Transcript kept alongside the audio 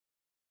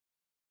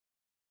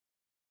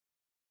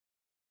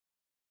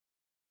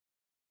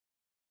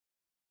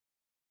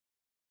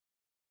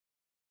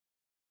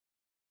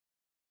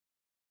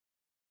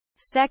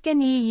Second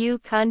EU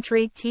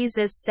country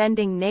teases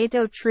sending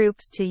NATO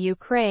troops to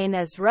Ukraine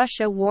as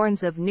Russia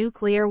warns of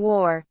nuclear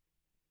war.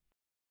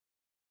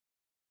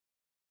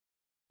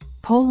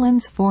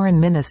 Poland's foreign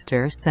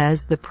minister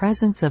says the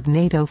presence of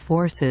NATO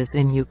forces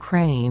in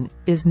Ukraine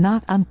is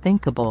not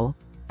unthinkable,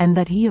 and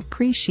that he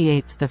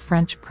appreciates the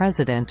French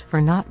president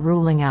for not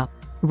ruling out.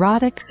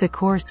 Radek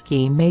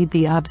Sikorski made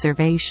the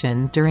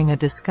observation during a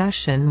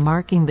discussion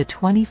marking the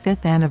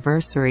 25th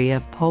anniversary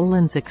of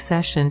Poland's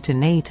accession to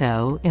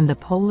NATO in the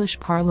Polish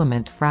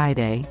parliament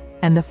Friday,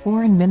 and the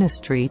foreign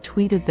ministry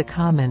tweeted the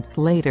comments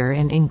later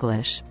in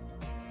English.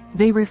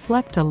 They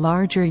reflect a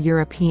larger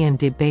European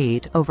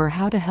debate over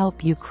how to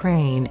help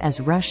Ukraine as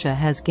Russia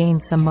has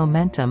gained some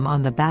momentum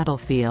on the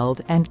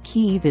battlefield and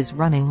Kyiv is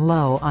running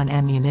low on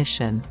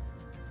ammunition.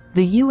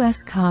 The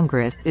U.S.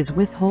 Congress is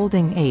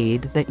withholding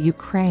aid that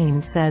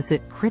Ukraine says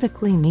it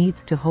critically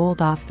needs to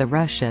hold off the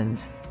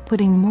Russians,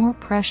 putting more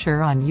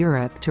pressure on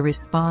Europe to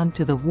respond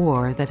to the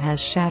war that has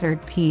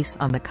shattered peace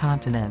on the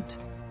continent.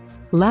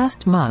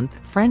 Last month,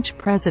 French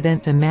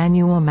President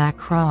Emmanuel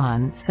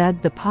Macron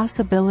said the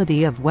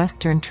possibility of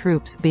Western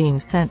troops being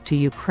sent to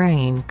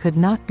Ukraine could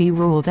not be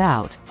ruled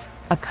out,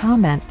 a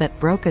comment that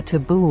broke a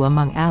taboo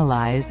among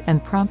allies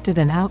and prompted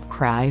an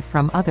outcry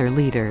from other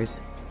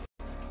leaders.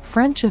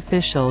 French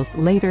officials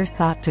later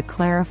sought to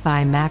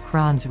clarify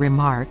Macron's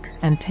remarks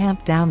and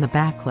tamp down the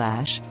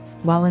backlash,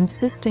 while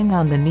insisting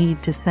on the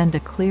need to send a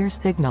clear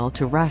signal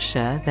to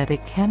Russia that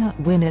it cannot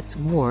win its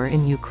war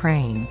in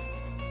Ukraine.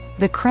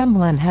 The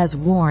Kremlin has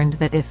warned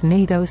that if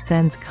NATO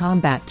sends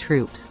combat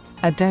troops,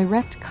 a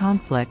direct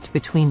conflict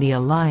between the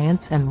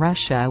alliance and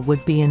Russia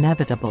would be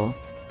inevitable.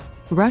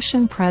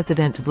 Russian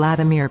President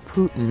Vladimir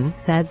Putin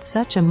said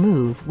such a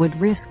move would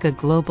risk a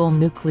global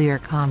nuclear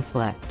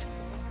conflict.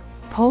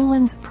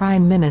 Poland's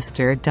Prime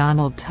Minister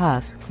Donald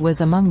Tusk was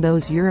among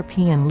those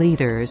European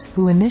leaders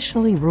who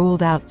initially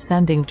ruled out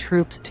sending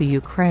troops to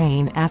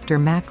Ukraine after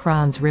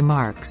Macron's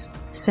remarks,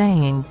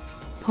 saying,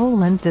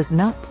 "Poland does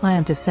not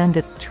plan to send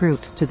its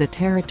troops to the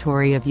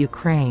territory of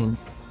Ukraine."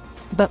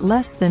 But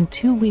less than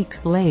 2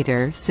 weeks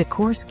later,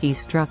 Sikorski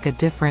struck a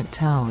different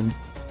tone.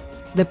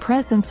 The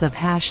presence of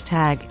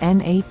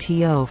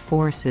 #NATO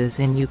forces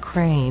in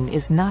Ukraine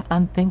is not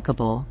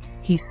unthinkable,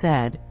 he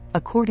said,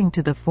 according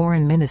to the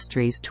Foreign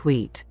Ministry's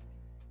tweet.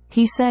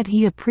 He said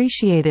he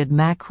appreciated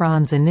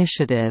Macron's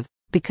initiative,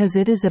 because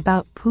it is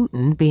about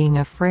Putin being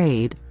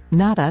afraid,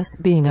 not us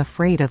being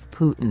afraid of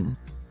Putin.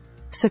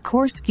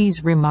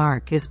 Sikorski's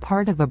remark is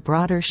part of a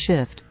broader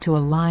shift to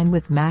align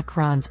with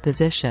Macron's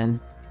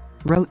position,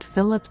 wrote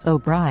Phillips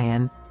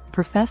O'Brien,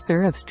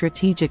 professor of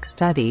strategic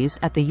studies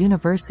at the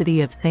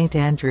University of St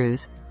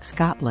Andrews,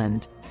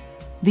 Scotland.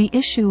 The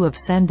issue of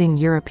sending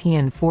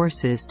European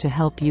forces to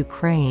help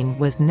Ukraine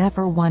was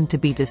never one to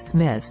be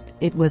dismissed,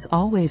 it was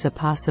always a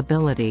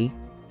possibility,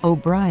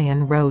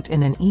 O'Brien wrote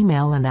in an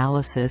email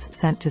analysis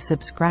sent to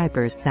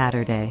subscribers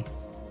Saturday.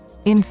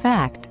 In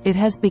fact, it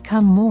has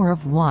become more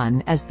of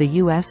one as the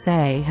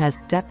USA has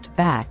stepped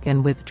back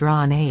and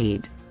withdrawn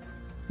aid.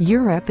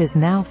 Europe is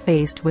now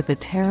faced with a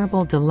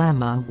terrible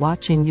dilemma,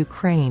 watching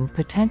Ukraine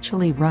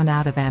potentially run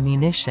out of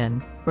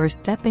ammunition, or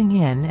stepping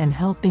in and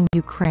helping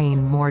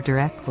Ukraine more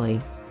directly.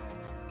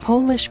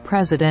 Polish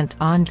President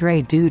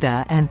Andrzej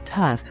Duda and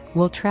Tusk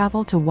will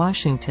travel to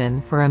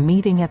Washington for a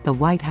meeting at the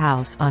White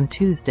House on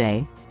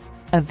Tuesday,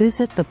 a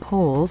visit the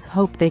Poles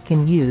hope they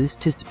can use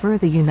to spur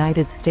the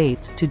United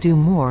States to do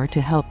more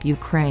to help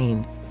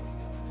Ukraine.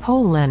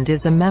 Poland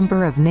is a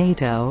member of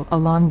NATO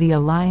along the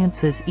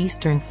alliance's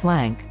eastern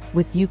flank,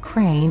 with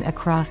Ukraine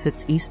across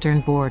its eastern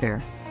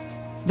border.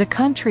 The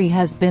country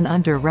has been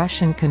under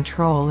Russian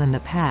control in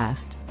the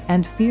past,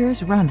 and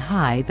fears run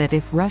high that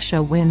if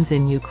Russia wins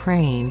in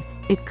Ukraine,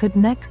 it could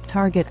next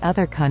target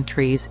other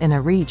countries in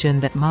a region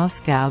that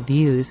Moscow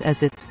views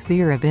as its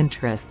sphere of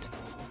interest.